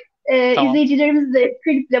diyelim. Tamam. İzleyicilerimizi de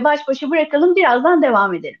kliple baş başa bırakalım. Birazdan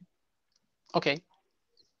devam edelim. Okey.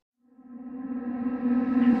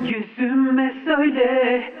 Yüzüme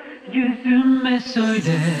söyle, yüzüme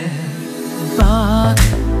söyle. Bak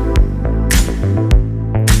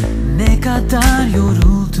ne kadar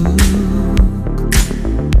yorulduk.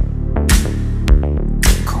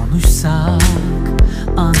 Konuşsak,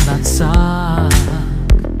 anlatsak,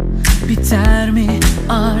 biter mi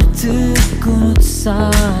artık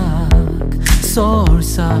unutsak?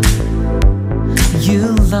 Sorsak,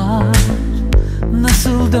 yıllar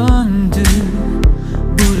nasıl döndü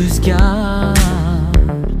bu rüzgar?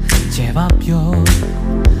 Cevap yok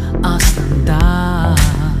aslında,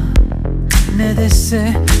 ne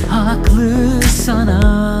dese haklı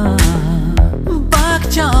sana.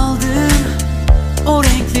 Bak çaldım o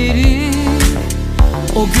renkleri,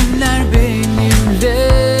 o günler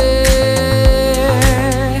benimle.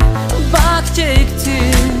 Bak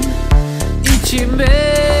çektim içime,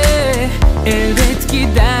 elbet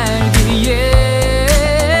gider diye.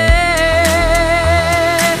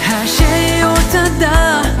 Her şey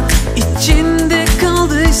ortada, içinde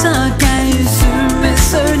kaldıysa gel yüzüme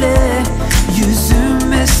söyle,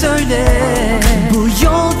 yüzüme söyle. Bu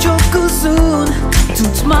yol çok uzun,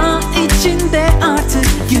 tutma içinde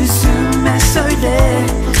artık. Yüzüme söyle,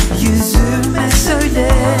 yüzüme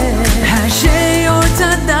söyle. Her şey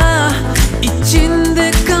ortada,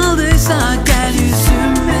 içinde kaldıysa gel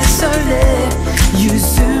yüzüme söyle,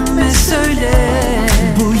 yüzüme söyle.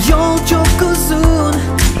 Bu yol çok uzun,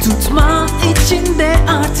 tutma içinde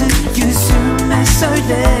artık. Yüzüme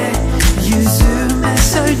söyle, yüzüme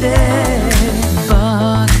söyle.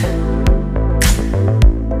 Bak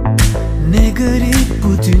ne garip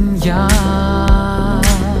bu dünya.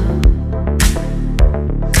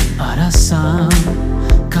 Arasan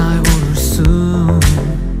kaybolursun,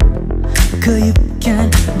 kayıpken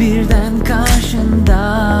birden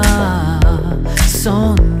karşında.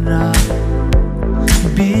 Sonra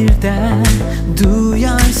birden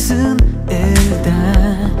duyarsın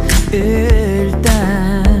elden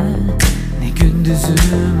elden. Ne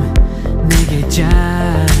gündüzüm ne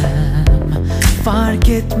gecem, fark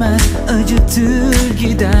etmez acıtır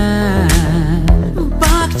giden.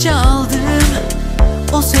 Bak çaldım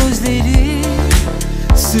o sözleri,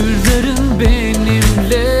 sırların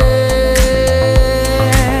benimle.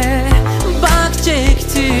 Bak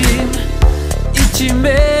çektim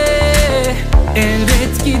içime,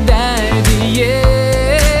 elbet gider diye.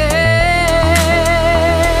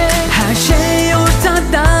 Her şey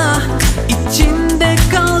ortada, içinde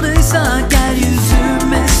kaldıysa gel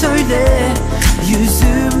yüzüme söyle,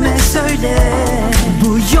 yüzüme söyle.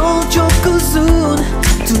 Bu yol çok uzun,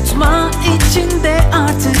 tutma içinde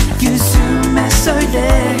artık. Yüzüme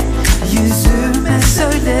söyle, yüzüme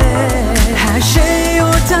söyle. Her şey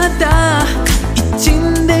ortada,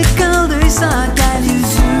 içinde kaldıysa gel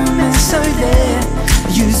yüzüme söyle,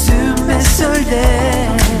 yüzüme söyle.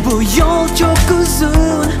 Bu yol çok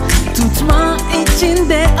uzun, tutma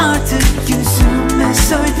içinde artık. Yüzüme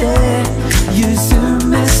söyle,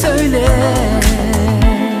 yüzüme söyle.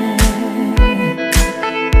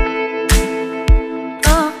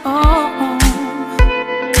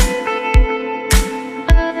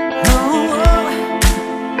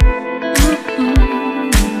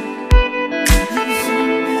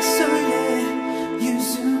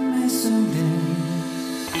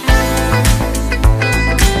 söyle.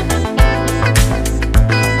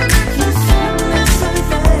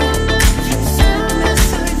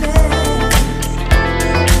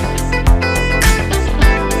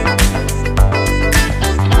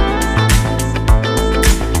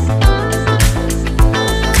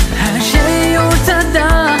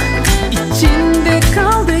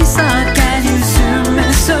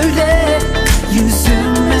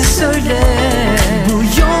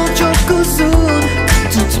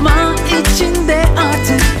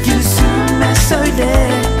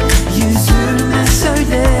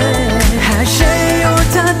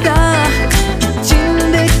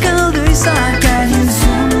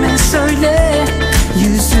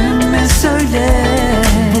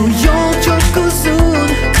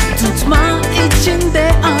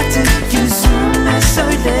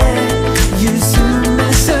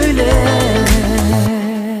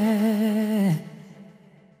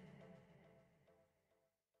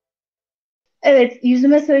 Evet,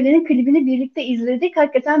 Yüzüme Söylenin klibini birlikte izledik.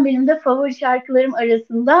 Hakikaten benim de favori şarkılarım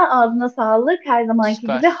arasında. Ağzına sağlık. Her zamanki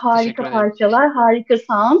gibi Süper. Teşekkür harika ederim. parçalar, harika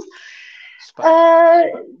sound.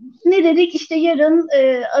 Süper. Ne dedik? İşte yarın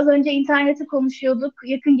az önce interneti konuşuyorduk.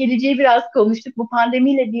 Yakın geleceği biraz konuştuk bu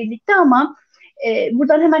pandemiyle birlikte ama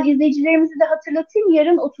buradan hemen izleyicilerimizi de hatırlatayım.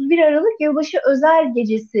 Yarın 31 Aralık Yılbaşı Özel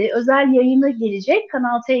Gecesi, özel yayını gelecek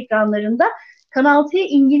Kanal T ekranlarında. Kanal T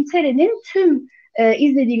İngiltere'nin tüm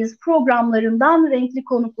izlediğiniz programlarından renkli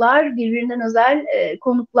konuklar, birbirinden özel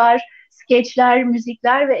konuklar, skeçler,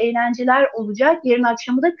 müzikler ve eğlenceler olacak. Yarın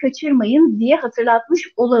akşamı da kaçırmayın diye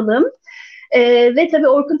hatırlatmış olalım. Ve tabii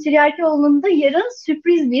Orkun Tiryakioğlu'nun da yarın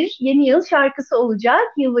sürpriz bir yeni yıl şarkısı olacak.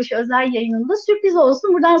 Yılbaşı özel yayınında sürpriz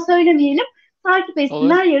olsun. Buradan söylemeyelim. Takip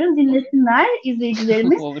etsinler, Olur. yarın dinlesinler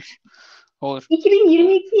izleyicilerimiz. Olur. Olur.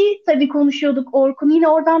 2022 tabii konuşuyorduk Orkun. Yine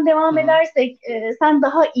oradan devam Hı-hı. edersek sen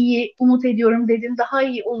daha iyi umut ediyorum dedin. Daha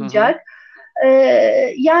iyi olacak.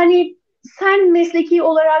 Yani sen mesleki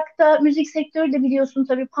olarak da müzik sektörü de biliyorsun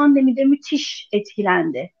tabii pandemide müthiş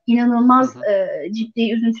etkilendi. İnanılmaz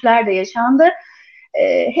ciddi üzüntüler de yaşandı.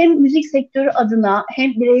 Hem müzik sektörü adına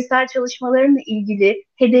hem bireysel çalışmalarınla ilgili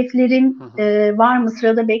hedeflerin var mı?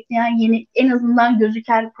 Sırada bekleyen yeni en azından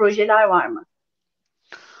gözüken projeler var mı?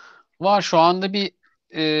 Var. Şu anda bir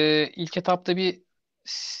ilk etapta bir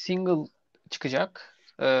single çıkacak.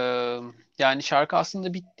 Yani şarkı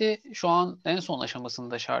aslında bitti. Şu an en son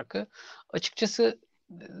aşamasında şarkı. Açıkçası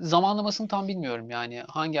zamanlamasını tam bilmiyorum. Yani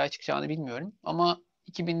hangi ay çıkacağını bilmiyorum. Ama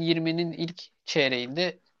 2020'nin ilk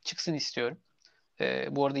çeyreğinde çıksın istiyorum.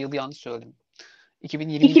 Bu arada yılı yanlış söyledim.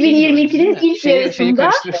 2022'nin ilk yarısında. Şeyi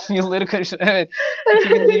karıştırıyorum. Yılları karıştırıyorum. Evet.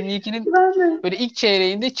 2022'nin böyle ilk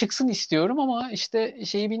çeyreğinde çıksın istiyorum ama işte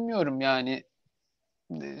şeyi bilmiyorum yani.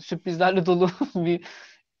 Sürprizlerle dolu bir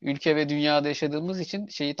ülke ve dünyada yaşadığımız için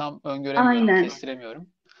şeyi tam öngöremiyorum, Aynen. kestiremiyorum.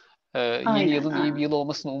 Aynen. Yeni yılın iyi bir yıl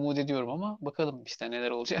olmasını umut ediyorum ama bakalım işte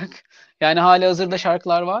neler olacak. Yani halihazırda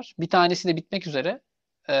şarkılar var. Bir tanesi de bitmek üzere.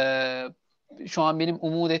 Şu an benim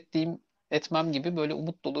umut etmem gibi böyle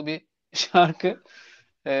umut dolu bir şarkı.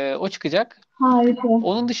 O çıkacak. Harika.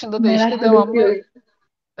 Onun dışında da Merakla işte devamlı bekliyoruz.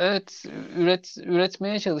 evet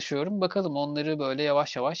üretmeye çalışıyorum. Bakalım onları böyle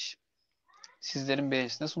yavaş yavaş sizlerin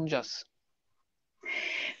beğenisine sunacağız.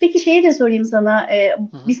 Peki şeyi de sorayım sana.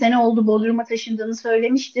 Bir sene oldu Bodrum'a taşındığını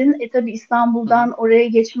söylemiştin. Tabii İstanbul'dan oraya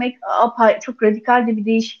geçmek çok radikal de bir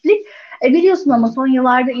değişiklik. Biliyorsun ama son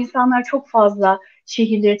yıllarda insanlar çok fazla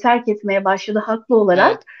şehirleri terk etmeye başladı haklı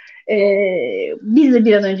olarak. Biz de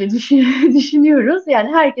bir an önce düşünüyoruz.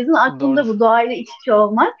 Yani herkesin aklında Doğru. bu doğayla iç içe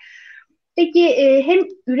olmak. Peki hem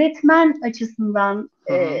üretmen açısından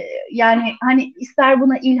yani hani ister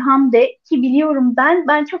buna ilham de ki biliyorum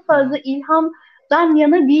ben çok fazla ilhamdan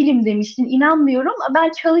yana değilim demiştin. İnanmıyorum.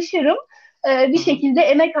 Ben çalışırım. Bir şekilde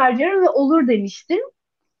emek harcarım ve olur demiştin.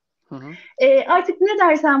 Artık ne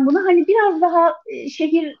dersen buna hani biraz daha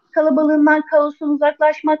şehir kalabalığından, kaosundan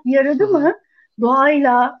uzaklaşmak yaradı mı?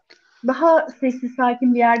 Doğayla daha sessiz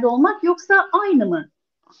sakin bir yerde olmak yoksa aynı mı?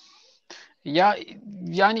 Ya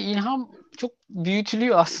yani ilham çok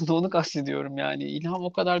büyütülüyor aslında onu kastediyorum yani. İlham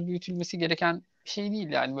o kadar büyütülmesi gereken bir şey değil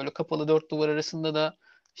yani böyle kapalı dört duvar arasında da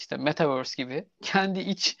işte metaverse gibi kendi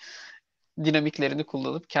iç dinamiklerini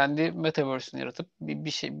kullanıp kendi metaverse'ünü yaratıp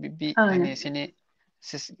hani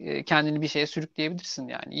kendini bir şeye sürükleyebilirsin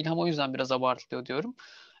yani. İlham o yüzden biraz abartılıyor diyorum.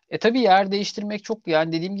 Tabii yer değiştirmek çok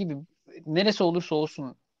yani dediğim gibi neresi olursa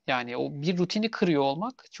olsun yani o bir rutini kırıyor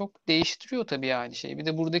olmak çok değiştiriyor tabii yani şey. Bir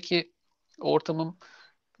de buradaki ortamım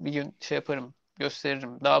bir gün şey yaparım,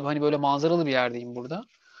 gösteririm. Daha hani böyle manzaralı bir yerdeyim burada.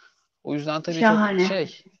 O yüzden tabii Şahane. çok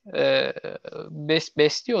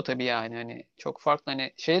besliyor tabii yani hani çok farklı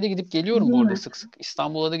hani şeye de gidip geliyorum Değil bu arada mi? sık sık.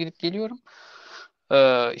 İstanbul'a da gidip geliyorum.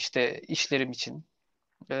 İşte işlerim için.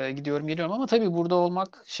 Gidiyorum geliyorum ama tabii burada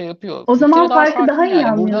olmak şey yapıyor. O Bir zaman kere daha farkı daha sakin iyi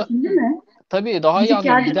yani. Burada anlıyorsun değil mi? tabii daha iyi Gidip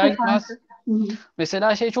anlıyorum. Gider geldikçe gitmez farkı. Hı-hı.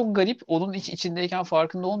 mesela şey çok garip. Onun içindeyken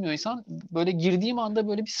farkında olmuyor insan. Böyle girdiğim anda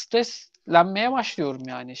böyle bir streslenmeye başlıyorum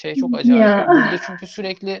yani. Şey çok acayip. Ya. Burada çünkü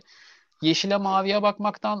sürekli yeşile maviye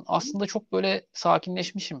bakmaktan aslında çok böyle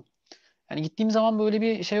sakinleşmişim. Yani gittiğim zaman böyle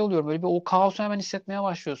bir şey oluyor. Böyle bir o kaosu hemen hissetmeye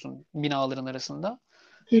başlıyorsun binaların arasında.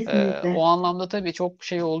 Kesinlikle. O anlamda tabii çok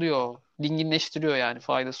şey oluyor. Dinginleştiriyor yani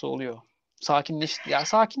faydası oluyor.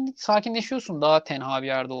 Sakinleşiyorsun daha tenha bir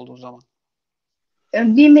yerde olduğun zaman.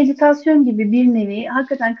 Bir meditasyon gibi bir nevi.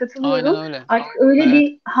 Hakikaten Aynen katılıyorum. öyle. Artık öyle Evet.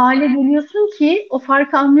 bir hale geliyorsun ki o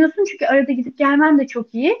farkı anlıyorsun çünkü arada gidip gelmen de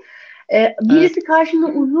çok iyi. Birisi karşında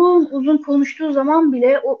uzun uzun konuştuğu zaman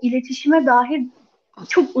bile o iletişime dair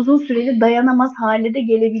çok uzun süreli dayanamaz hale de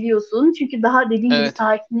gelebiliyorsun. Çünkü daha dediğin gibi Evet.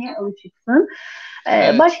 sakinliğe alışıksın.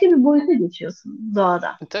 Evet. Başka bir boyuta geçiyorsun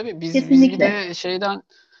doğada. Tabii biz bir Kesinlikle. de şeyden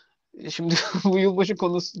şimdi bu yılbaşı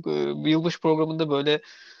konusu, bu yılbaşı programında böyle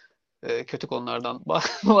kötü konulardan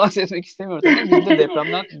bahsetmek istemiyorum tabii. Biz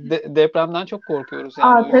de depremden çok korkuyoruz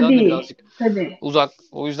yani. O yüzden de Tabii, birazcık tabii.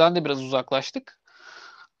 o yüzden de biraz uzaklaştık.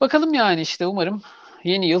 Bakalım yani işte umarım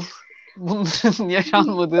yeni yıl bunların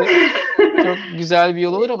yaşanmadığı çok güzel bir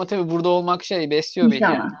yıl olur ama tabii burada olmak besliyor beni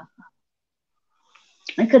İnşallah.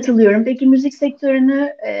 yani. Katılıyorum. Peki müzik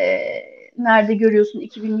sektörünü nerede görüyorsun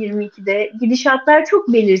 2022'de? Gidişatlar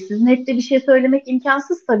çok belirsiz. Net de bir şey söylemek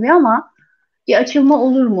imkansız tabii ama bir açılma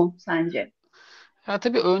olur mu sence? Ya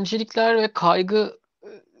tabii öncelikler ve kaygı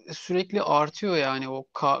sürekli artıyor yani o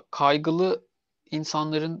kaygılı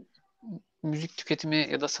insanların müzik tüketimi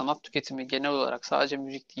ya da sanat tüketimi genel olarak sadece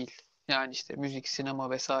müzik değil. Yani işte müzik, sinema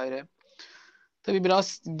vesaire. Tabii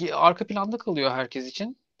biraz arka planda kalıyor herkes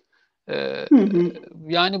için.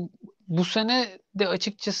 Yani bu sene de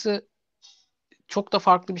açıkçası çok da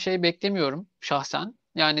farklı bir şey beklemiyorum şahsen.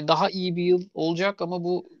 Yani daha iyi bir yıl olacak ama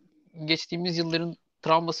bu geçtiğimiz yılların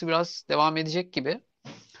travması biraz devam edecek gibi.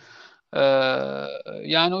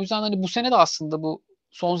 Yani o yüzden hani bu sene de aslında bu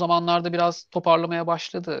son zamanlarda biraz toparlamaya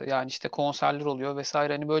başladı. Yani işte konserler oluyor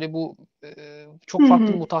vesaire. Hani böyle bu çok farklı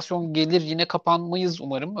bir mutasyon gelir yine kapanmayız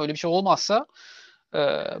umarım. Öyle bir şey olmazsa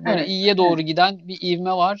böyle iyiye doğru giden bir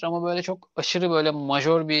ivme var ama böyle çok aşırı böyle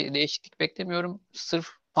majör bir değişiklik beklemiyorum. Sırf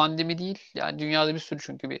pandemi değil. Yani dünyada bir sürü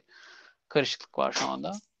çünkü bir karışıklık var şu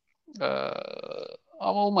anda.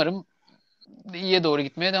 Ama umarım iyiye doğru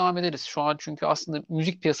gitmeye devam ederiz. Şu an çünkü aslında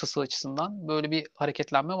müzik piyasası açısından böyle bir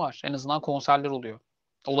hareketlenme var. En azından konserler oluyor.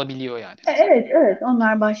 Olabiliyor yani. Evet,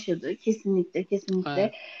 onlar başladı.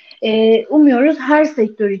 Kesinlikle. Umuyoruz her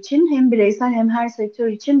sektör için hem bireysel hem her sektör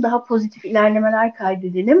için daha pozitif ilerlemeler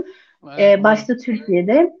kaydedelim. Başta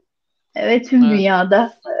Türkiye'de ve tüm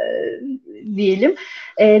dünyada diyelim.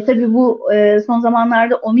 Tabii bu son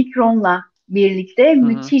zamanlarda Omikron'la birlikte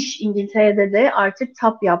müthiş İngiltere'de de artık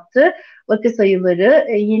tap yaptı. Vaka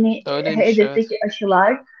sayıları, yeni hedefteki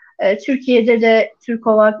aşılar. Türkiye'de de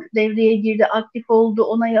Türkovak devreye girdi, aktif oldu,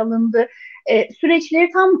 onay alındı.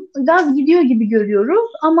 Süreçleri tam gaz gidiyor gibi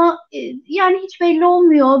görüyoruz ama yani hiç belli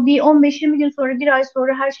olmuyor. Bir 15-20 gün sonra, bir ay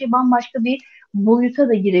sonra her şey bambaşka bir boyuta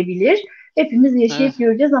da girebilir. Hepimiz yaşayıp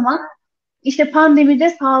göreceğiz ama işte pandemide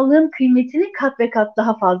sağlığın kıymetini kat ve kat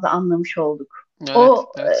daha fazla anlamış olduk.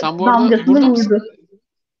 Evet. Sen bu arada burada mısın?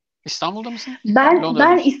 İstanbul'da mısın?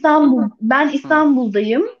 Ben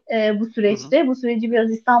İstanbul'dayım bu süreçte. Bu süreci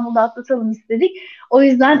biraz İstanbul'da atlatalım istedik. O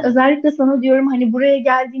yüzden özellikle sana diyorum hani buraya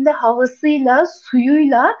geldiğinde havasıyla,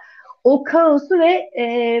 suyuyla o kaosu ve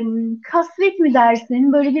kasvet mi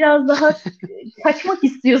dersin? Böyle biraz daha kaçmak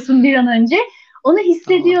istiyorsun bir an önce. Onu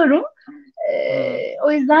hissediyorum.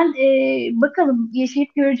 O yüzden bakalım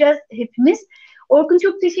yaşayıp göreceğiz hepimiz. Orkun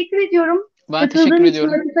çok teşekkür ediyorum. Ben teşekkür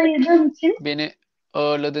ediyorum. Vakit ayırdığın için. Beni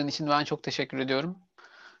ağırladığın için ben çok teşekkür ediyorum.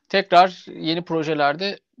 Tekrar yeni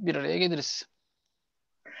projelerde bir araya geliriz.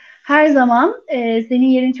 Her zaman senin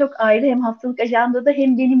yerin çok ayrı. Hem Haftalık Ajanda'da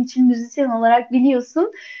hem benim için müzisyen olarak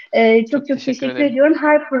biliyorsun. Çok teşekkür ediyorum.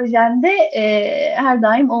 Her projende her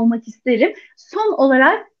daim olmak isterim. Son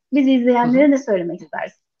olarak bizi izleyenlere ne söylemek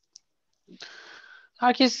istersin?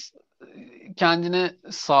 Herkes kendine,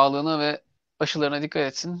 sağlığına ve aşılarına dikkat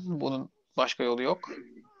etsin. Bunun başka yolu yok.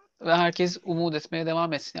 Ve herkes umut etmeye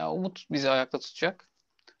devam etsin. Yani umut bizi ayakta tutacak.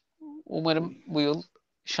 Umarım bu yıl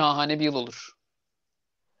şahane bir yıl olur.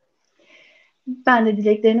 Ben de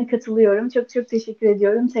dileklerine katılıyorum. Çok teşekkür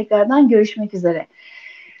ediyorum. Tekrardan görüşmek üzere.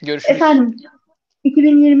 Görüşürüz. Efendim,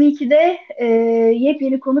 2022'de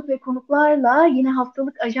yepyeni konuk ve konuklarla yine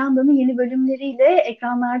Haftalık Ajanda'nın yeni bölümleriyle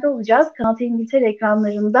ekranlarda olacağız. Kanal İngiltere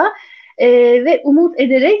ekranlarında. Ve umut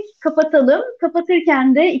ederek kapatalım.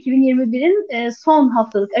 Kapatırken de 2021'in son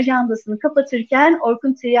haftalık ajandasını kapatırken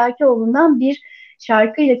Orkun Tiryakioğlu'ndan bir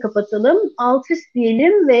şarkıyla kapatalım. Alt üst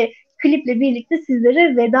diyelim ve kliple birlikte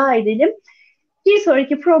sizlere veda edelim. Bir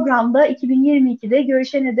sonraki programda 2022'de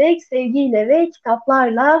görüşene dek sevgiyle ve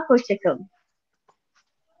kitaplarla hoşçakalın.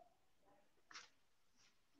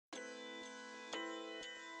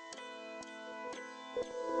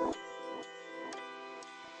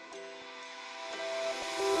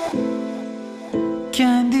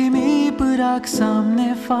 Kendimi bıraksam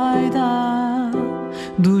ne fayda,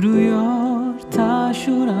 duruyor ta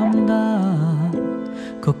şuramda.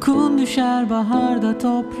 Kokun düşer baharda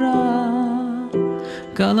toprağa,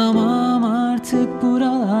 kalamam artık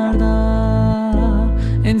buralarda.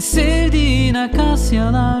 En sevdiğin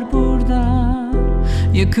akasyalar burada,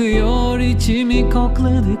 yakıyor içimi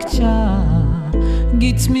kokladıkça.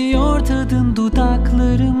 gitmiyor tadın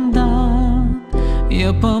dudaklarımdan.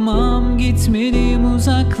 Yapamam, gitmeliyim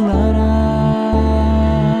uzaklara.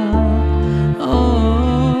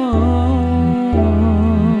 Of,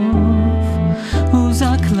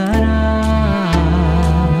 uzaklara.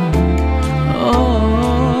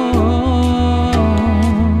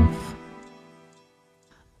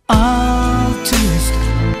 Alt üst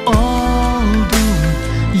oldum,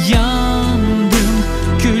 yandım,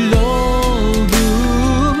 kül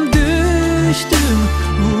oldum, düştüm,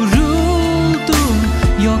 vuruldum,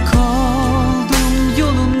 yok oldum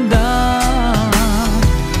yolunda.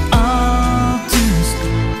 Alt üst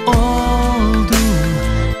oldum,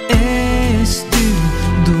 estim,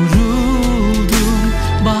 duruldum,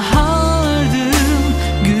 bahardım,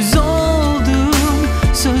 güz oldum,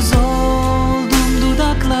 söz oldum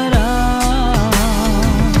dudaklara.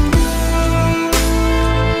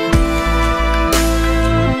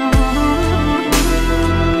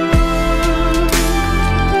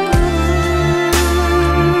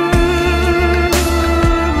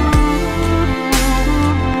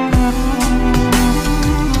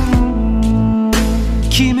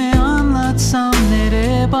 Kime anlatsam,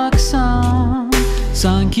 nereye baksam,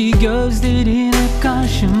 sanki gözlerin hep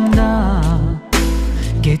karşımda.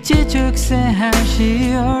 Gece çökse, her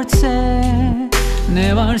şeyi örtse,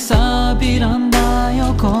 ne varsa bir anda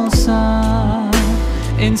yok olsa.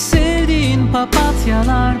 En sevdiğin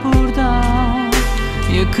papatyalar burada,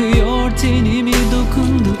 yakıyor tenimi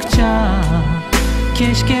dokundukça.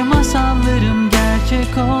 Keşke masallarım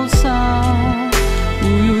gerçek olsa,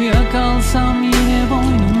 uyuyakalsam yine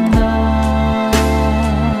boynumda.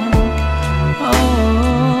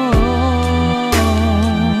 Oh,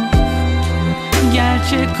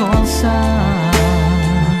 gerçek olsa.